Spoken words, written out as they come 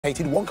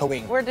Wonka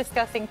wing. We're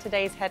discussing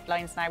today's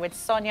headlines now with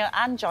Sonia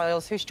and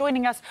Giles, who's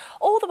joining us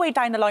all the way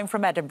down the line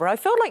from Edinburgh. I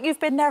feel like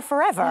you've been there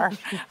forever. Are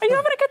you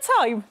having a good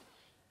time?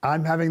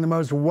 I'm having the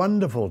most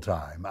wonderful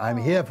time. I'm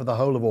here for the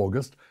whole of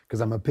August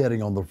because I'm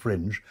appearing on the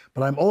Fringe,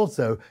 but I'm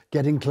also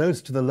getting close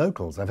to the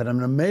locals. I've had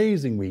an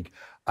amazing week.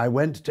 I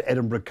went to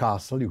Edinburgh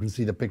Castle, you can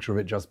see the picture of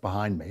it just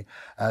behind me,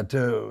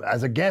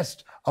 as a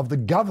guest of the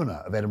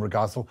governor of Edinburgh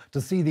Castle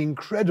to see the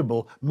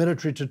incredible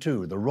military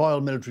tattoo, the Royal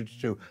Military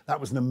Tattoo. That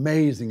was an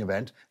amazing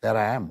event. There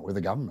I am with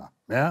the governor.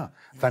 Yeah,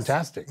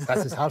 fantastic.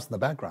 That's his house in the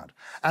background.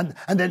 And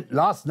then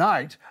last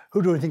night,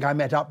 who do you think I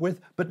met up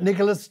with but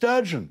Nicola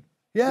Sturgeon?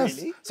 Yes,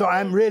 really? So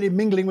I'm really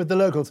mingling with the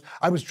locals.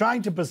 I was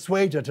trying to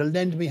persuade her to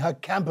lend me her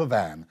camper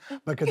van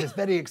because it's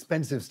very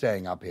expensive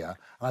staying up here,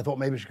 and I thought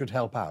maybe she could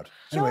help out.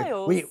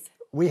 Anyway,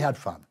 we had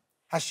fun.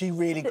 Has she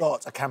really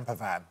got a camper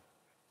van?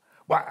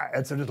 Well,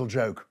 it's a little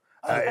joke.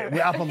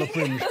 We're up on the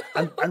Fringe,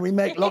 and we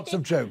make lots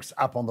of jokes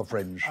up on the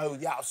Fringe. Oh,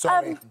 yeah,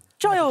 sorry.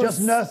 Giles.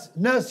 Just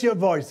nurse your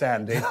voice,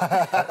 Andy.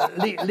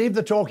 Leave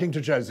the talking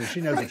to Josie.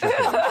 She knows what she's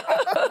doing.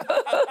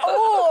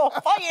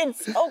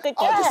 Oh, good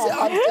job.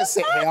 I'll just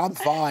sit here, I'm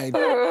fine.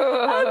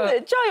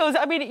 Giles,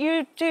 I mean,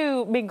 you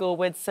do mingle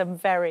with some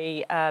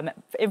very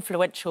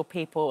influential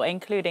people,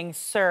 including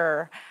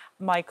Sir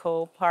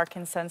Michael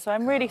Parkinson. So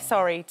I'm really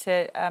sorry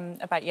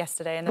about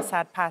yesterday and the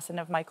sad passing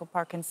of Michael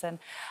Parkinson.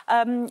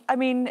 I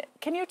mean,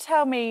 can you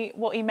tell me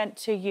what he meant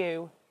to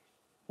you?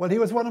 Well, he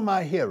was one of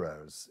my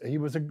heroes. He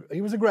was a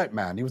great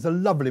man. He was a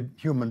lovely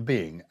human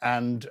being,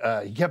 and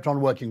he kept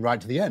on working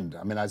right to the end.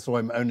 I mean, I saw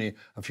him only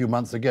a few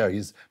months ago.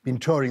 He's been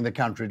touring the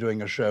country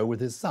doing a show with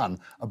his son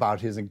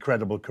about his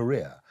incredible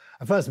career.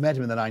 I first met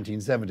him in the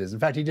 1970s. In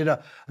fact, he did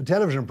a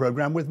television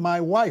programme with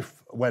my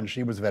wife when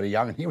she was very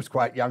young, and he was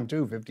quite young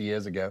too, 50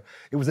 years ago.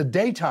 It was a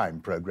daytime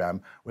programme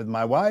with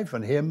my wife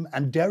and him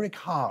and Derek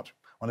Hart.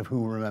 One of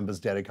whom remembers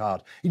Derek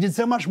Hart. He did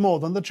so much more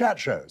than the chat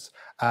shows.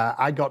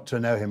 I got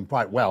to know him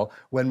quite well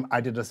when I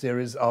did a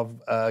series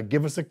of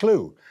Give Us a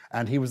Clue,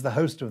 and he was the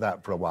host of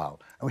that for a while.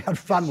 And we had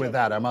fun with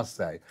that, I must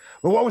say.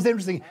 But what was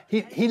interesting,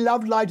 he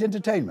loved light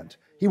entertainment.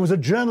 He was a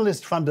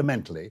journalist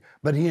fundamentally,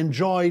 but he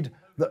enjoyed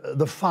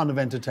the fun of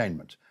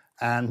entertainment.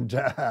 And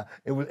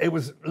it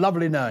was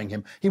lovely knowing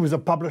him. He was a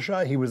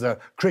publisher, he was a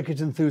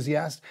cricket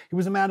enthusiast, he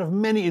was a man of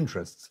many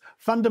interests.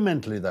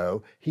 Fundamentally,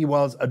 though, he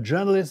was a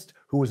journalist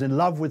who was in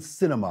love with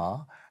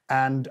cinema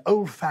and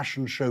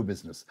old-fashioned show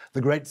business,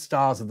 the great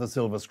stars of the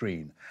silver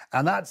screen.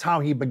 And that's how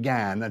he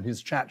began, and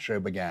his chat show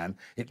began.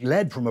 It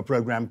led from a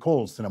programme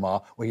called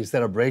Cinema, where he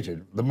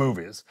celebrated the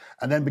movies,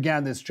 and then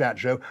began this chat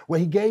show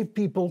where he gave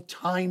people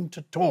time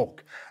to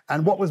talk.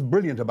 And what was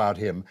brilliant about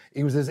him,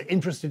 he was as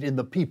interested in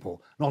the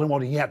people, not in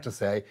what he had to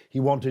say. He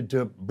wanted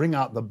to bring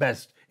out the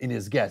best in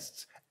his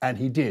guests, and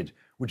he did,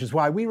 which is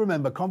why we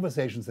remember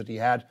conversations that he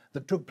had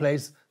that took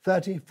place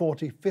 30,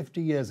 40,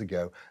 50 years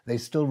ago. They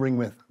still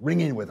ring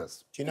in with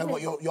us. Do you know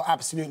what? You're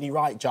absolutely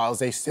right, Giles.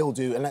 They still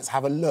do. And let's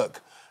have a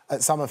look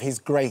at some of his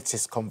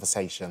greatest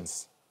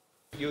conversations.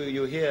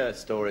 You hear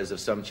stories of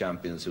some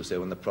champions who say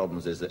one of the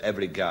problems is that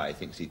every guy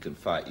thinks he can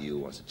fight you,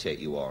 wants to take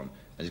you on, and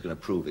he's going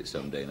to prove it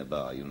someday in a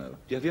bar, you know.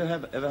 Have you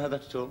ever had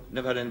that at all?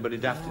 Never had anybody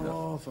daft enough?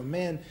 Oh,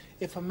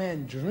 if a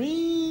man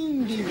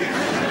dreamed he would,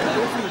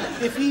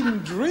 if he even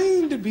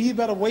dreamed to be, he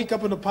better wake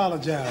up and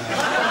apologise.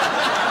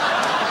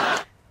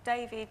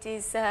 David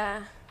is,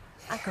 I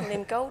call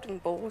him Golden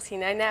Balls, you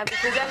know, now,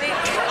 because, I mean,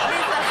 is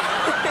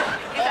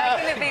that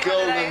going to be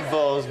Golden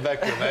Balls,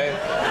 Beckham,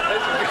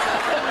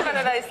 eh? one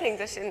of those things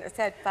I shouldn't have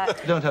said, but...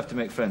 You don't have to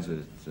make friends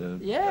with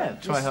it. Yeah.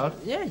 Try hard.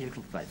 Yeah, you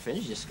can play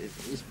Fringe.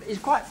 He's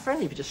quite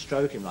friendly if you just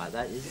stroke him like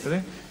that.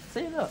 Really?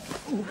 See, look.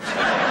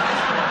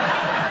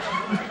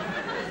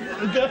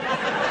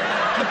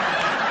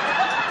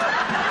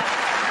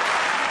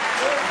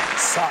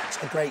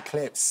 Such a great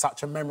clip,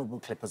 such a memorable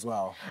clip as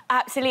well.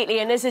 Absolutely,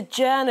 and as a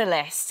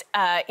journalist,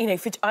 you know,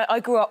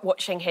 I grew up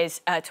watching his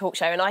talk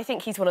show, and I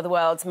think he's one of the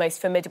world's most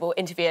formidable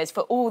interviewers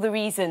for all the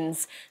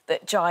reasons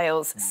that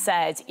Giles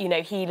said. You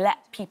know, he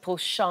let people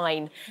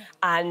shine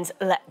and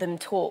let them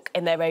talk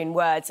in their own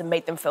words and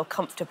made them feel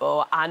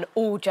comfortable, and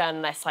all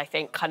journalists, I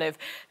think, kind of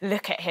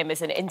look at him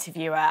as an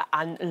interviewer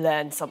and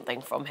learn something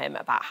from him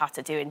about how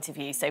to do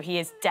interviews. So he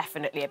is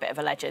definitely a bit of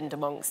a legend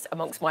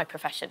amongst my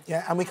profession.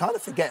 Yeah, and we kind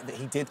of forget that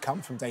he did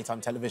come from daytime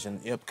television,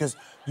 because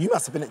you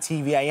must have been at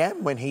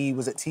TVAM when he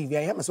was at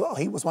TVAM as well.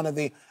 He was one of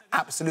the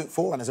absolute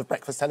forerunners of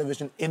breakfast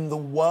television in the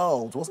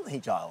world, wasn't he,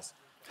 Giles?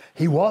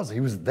 He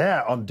was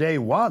there on day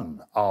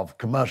one of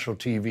commercial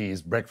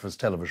TV's breakfast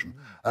television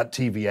at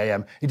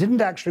TVAM. It didn't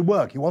actually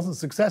work. He wasn't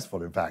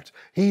successful, in fact.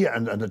 He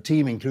and a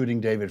team, including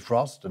David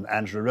Frost and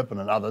Angela Rippon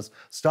and others,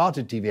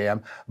 started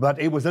TVAM,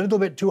 but it was a little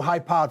bit too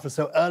high-powered for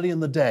so early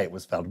in the day, it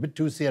was felt, a bit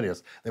too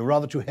serious. They were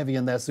rather too heavy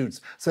in their suits.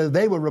 So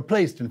they were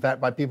replaced, in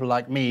fact, by people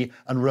like me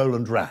and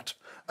Roland Rat.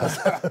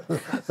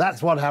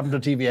 That's what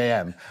happened to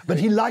TVAM. But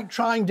he liked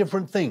trying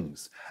different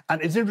things.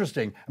 And it's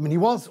interesting. I mean, he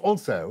was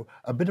also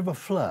a bit of a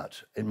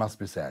flirt, it must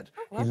be said.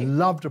 He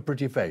loved a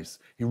pretty face.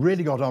 He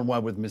really got on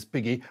well with Miss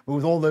Piggy, but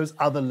with all those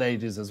other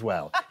ladies as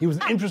well. He was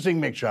an interesting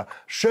mixture,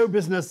 show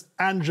business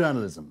and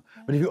journalism.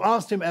 But if you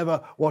asked him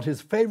ever what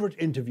his favourite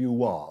interview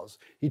was,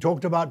 he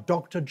talked about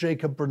Dr.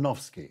 Jacob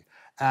Bronowski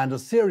and a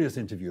serious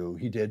interview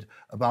he did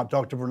about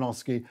Dr.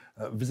 Bronowski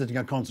visiting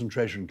a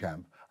concentration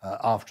camp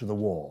after the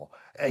war.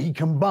 He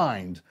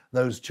combined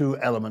those two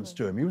elements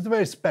to him. He was a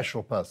very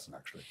special person,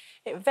 actually.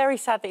 Very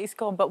sad that he's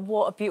gone, but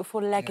what a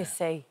beautiful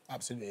legacy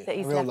absolutely. that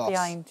he's A real left loss.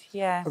 behind.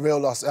 Yeah. A real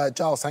loss.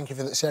 Giles, thank you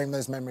for sharing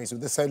those memories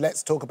with us. So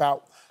let's talk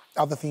about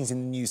other things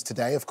in the news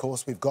today. Of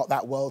course, we've got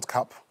that World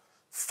Cup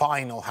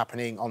final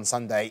happening on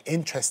Sunday.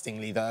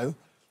 Interestingly, though,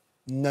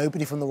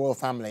 nobody from the royal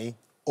family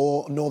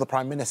nor the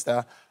Prime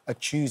Minister are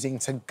choosing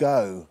to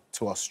go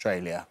to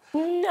Australia.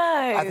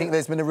 No. I think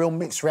there's been a real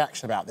mixed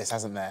reaction about this,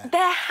 hasn't there?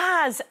 There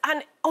has,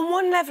 and on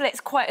one level it's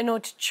quite an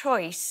odd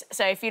choice.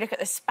 So if you look at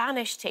the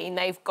Spanish team,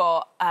 they've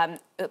got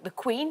the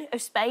Queen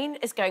of Spain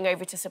is going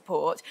over to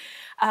support,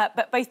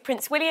 but both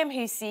Prince William,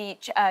 who's the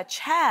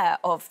chair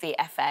of the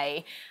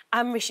FA,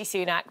 and Rishi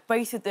Sunak,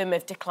 both of them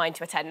have declined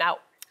to attend. Now,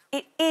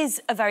 it is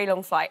a very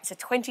long flight. It's a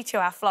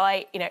 22-hour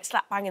flight, you know, it's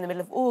slap bang in the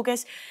middle of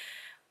August.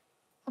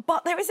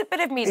 But there is a bit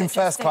of me that in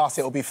first class,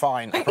 it will be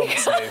fine, I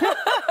promise you.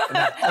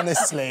 No,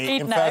 honestly,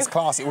 in first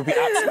class, it will be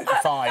absolutely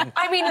fine.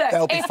 I mean, look,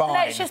 they'll be fine.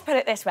 Let's just put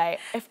it this way.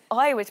 If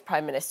I was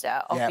Prime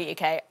Minister of the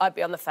UK, I'd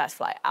be on the first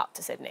flight out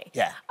to Sydney.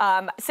 Yeah.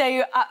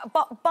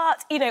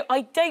 But you know,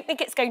 I don't think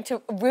it's going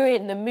to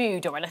ruin the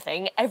mood or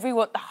anything.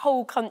 The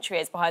whole country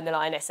is behind the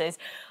Lionesses.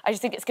 I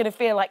just think it's going to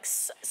feel like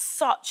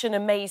such an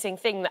amazing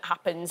thing that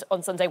happens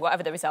on Sunday,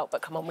 whatever the result.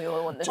 But come on, we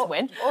all want them to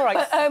win. All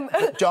right.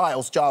 But,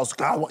 Giles,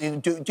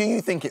 do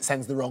you think it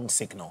sends the wrong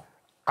signal?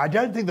 I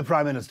don't think the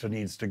Prime Minister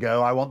needs to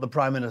go. I want the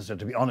Prime Minister,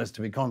 to be honest,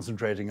 to be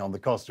concentrating on the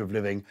cost of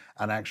living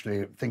and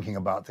actually thinking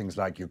about things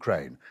like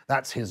Ukraine.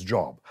 That's his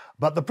job.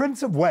 But the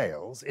Prince of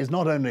Wales is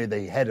not only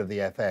the head of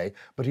the FA,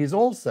 but he's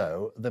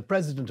also the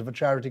president of a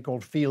charity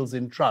called Fields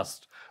in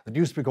Trust that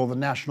used to be called the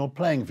National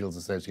Playing Fields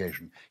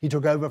Association. He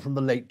took over from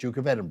the late Duke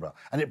of Edinburgh.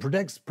 And it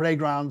protects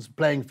playgrounds,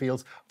 playing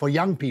fields for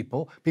young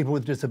people, people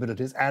with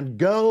disabilities, and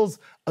girls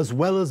as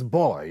well as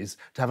boys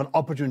to have an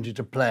opportunity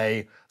to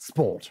play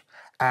sport.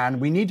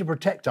 And we need to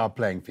protect our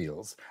playing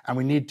fields, and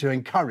we need to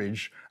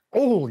encourage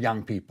all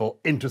young people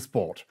into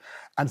sport.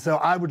 And so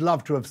I would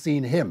love to have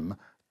seen him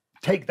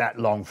take that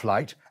long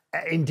flight,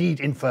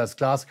 indeed in first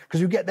class, because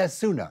you get there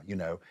sooner, you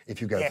know,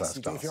 if you go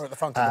first class. If you're at the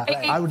front of the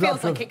plane. it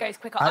feels like it goes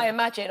quicker. I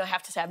imagine, I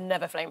have to say, I've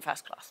never flown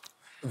first class.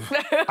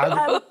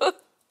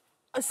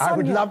 I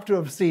would love to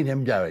have seen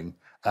him going.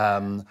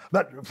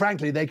 But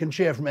frankly, they can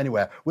cheer from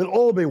anywhere. We'll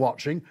all be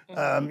watching,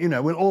 you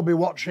know, we'll all be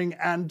watching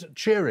and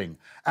cheering.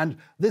 And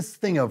this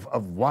thing of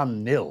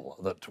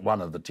 1-0 that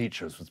one of the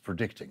teachers was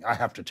predicting, I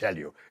have to tell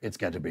you, it's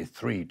going to be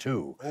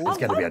 3-2. It's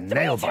going to be a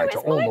nail-biter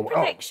all the way.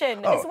 Prediction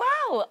as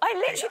well. I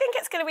literally think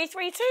it's going to be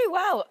 3-2.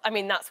 Well, I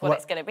mean, that's what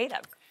it's going to be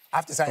then. I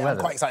have to say, I'm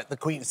quite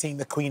excited. Seeing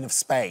the Queen of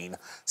Spain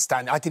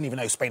stand. I didn't even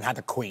know Spain had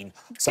a queen.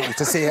 So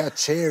to see her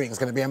cheering is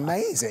going to be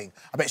amazing.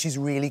 I bet she's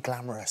really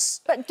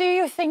glamorous. But do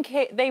you think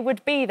they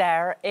would be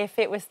there if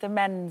it was the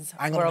men's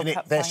Hang on World a minute,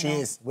 Cup there final?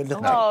 she is. We're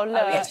looking Oh, at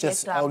look.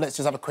 let's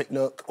just have a quick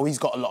look. Oh, he's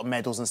got a lot of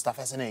medals and stuff,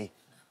 hasn't he?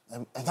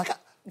 Comes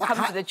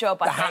with the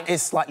job, I think. The hat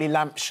is slightly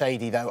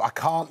lampshady, though. I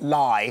can't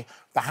lie.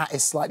 The hat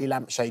is slightly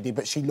lampshady,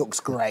 but she looks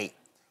great.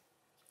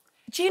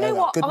 Do you know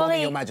what? Good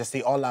morning, Your Majesty.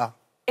 Hola.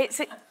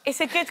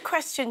 It's a good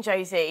question,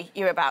 Josie,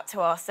 you're about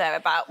to ask there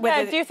about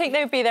whether... Yeah, do you think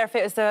they would be there if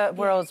it was the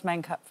World's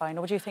Men Cup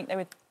final? Or do you think they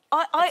would...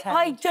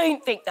 I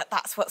don't think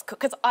that's what's...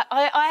 Because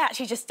I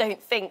actually just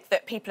don't think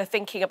that people are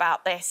thinking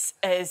about this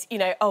as, you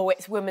know, oh,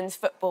 it's women's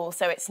football,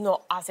 so it's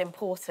not as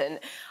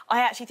important. I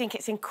actually think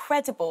it's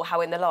incredible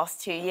how in the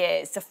last 2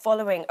 years the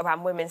following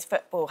around women's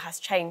football has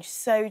changed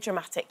so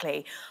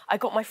dramatically. I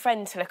got my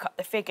friend to look up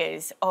the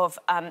figures of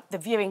the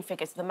viewing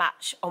figures of the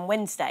match on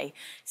Wednesday.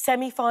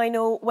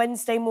 Semi-final,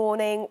 Wednesday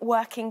morning,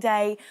 working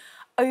day.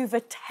 Over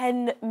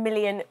 10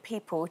 million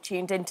people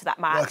tuned into that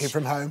match. Working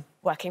from home.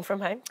 Working from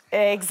home.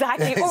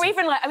 Exactly. Or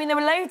even like, I mean, there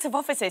were loads of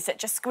offices that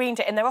just screened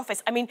it in their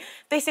office. I mean,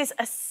 this is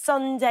a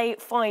Sunday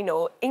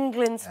final,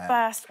 England's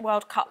first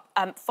World Cup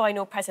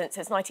final presence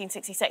since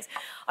 1966.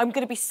 I'm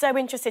going to be so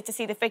interested to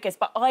see the figures,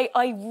 but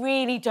I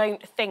really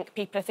don't think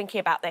people are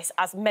thinking about this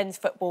as men's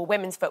football,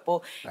 women's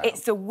football. No.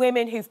 It's the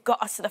women who've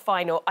got us to the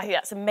final. I think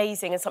that's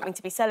amazing and something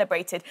to be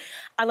celebrated.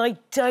 And I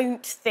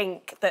don't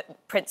think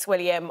that Prince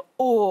William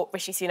or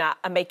Rishi Sunak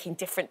are making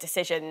different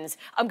decisions.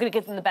 I'm going to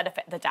give them the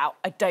benefit of the doubt.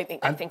 I don't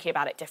think they're thinking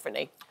about it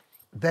differently.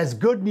 There's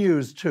good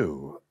news,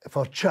 too,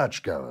 for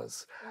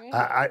churchgoers.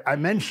 I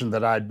mentioned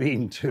that I'd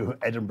been to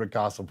Edinburgh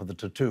Castle for the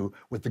tattoo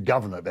with the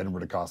governor of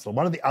Edinburgh Castle.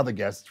 One of the other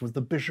guests was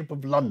the Bishop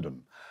of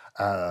London.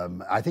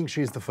 I think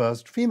she's the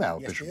first female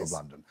Bishop of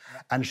London.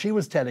 Yeah. And she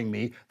was telling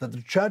me that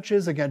the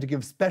churches are going to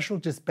give special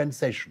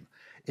dispensation.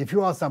 If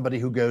you are somebody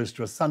who goes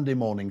to a Sunday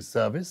morning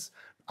service,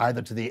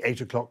 either to the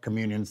 8 o'clock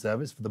communion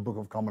service for the Book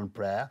of Common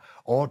Prayer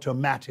or to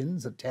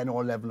matins at 10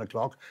 or 11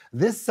 o'clock.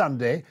 This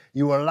Sunday,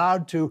 you are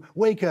allowed to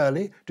wake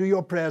early, do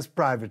your prayers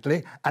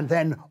privately, and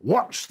then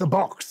watch the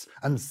box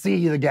and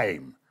see the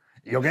game.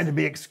 You're going to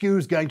be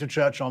excused going to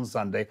church on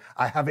Sunday.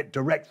 I have it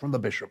direct from the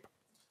bishop.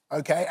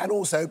 OK, and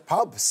also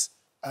pubs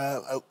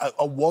are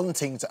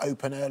wanting to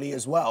open early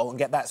as well and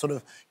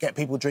get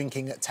people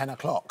drinking at 10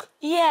 o'clock.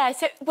 Yeah,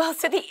 so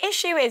the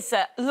issue is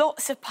that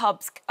lots of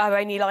pubs are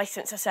only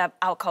licensed to serve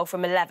alcohol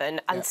from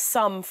 11 and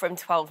some from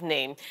 12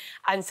 noon.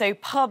 And so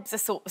pubs are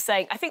sort of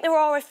saying, I think there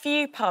are a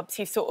few pubs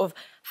who sort of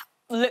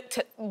looked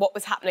at what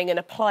was happening and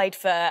applied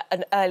for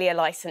an earlier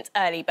licence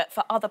early, but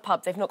for other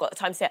pubs, they've not got the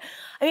time to do it.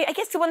 I mean, I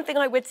guess the one thing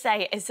I would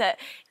say is that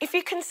if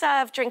you can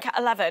serve drink at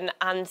 11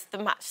 and the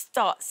match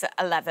starts at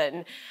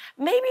 11,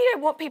 maybe you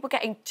don't want people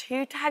getting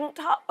too tanked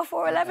up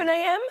before 11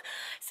 a.m.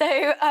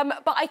 So,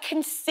 but I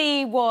can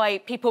see why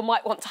people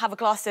might want to have a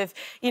glass of,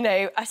 you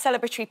know, a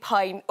celebratory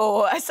pint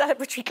or a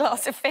celebratory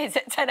glass of fizz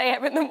at 10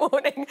 a.m. in the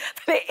morning,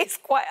 but it is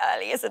quite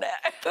early, isn't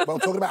it? Well,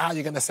 talking about how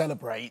you're going to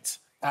celebrate,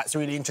 that's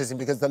really interesting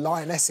because the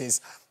Lionesses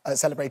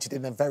celebrated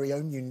in their very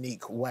own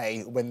unique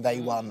way when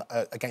they won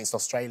against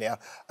Australia.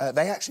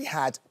 They actually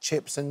had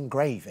chips and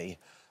gravy.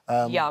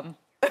 Yum.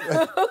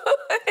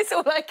 That's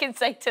all I can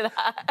say to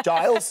that.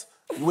 Giles,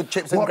 would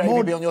chips and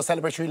gravy be on your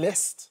celebratory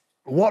list?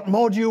 What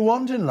more do you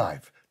want in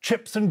life?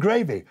 Chips and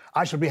gravy.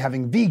 I shall be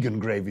having vegan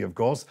gravy, of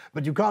course,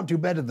 but you can't do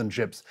better than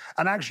chips.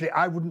 And actually,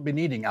 I wouldn't be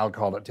needing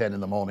alcohol at 10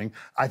 in the morning.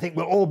 I think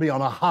we'll all be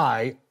on a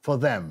high for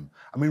them.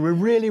 I mean, we're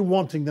really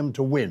wanting them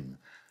to win.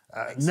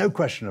 No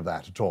question of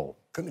that at all.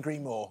 Couldn't agree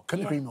more.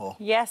 Couldn't agree more.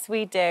 Yes,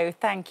 we do.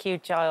 Thank you,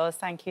 Giles.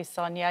 Thank you,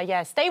 Sonia.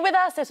 Yeah, stay with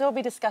us as we'll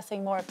be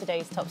discussing more of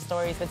today's top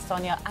stories with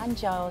Sonia and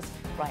Giles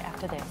right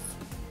after this.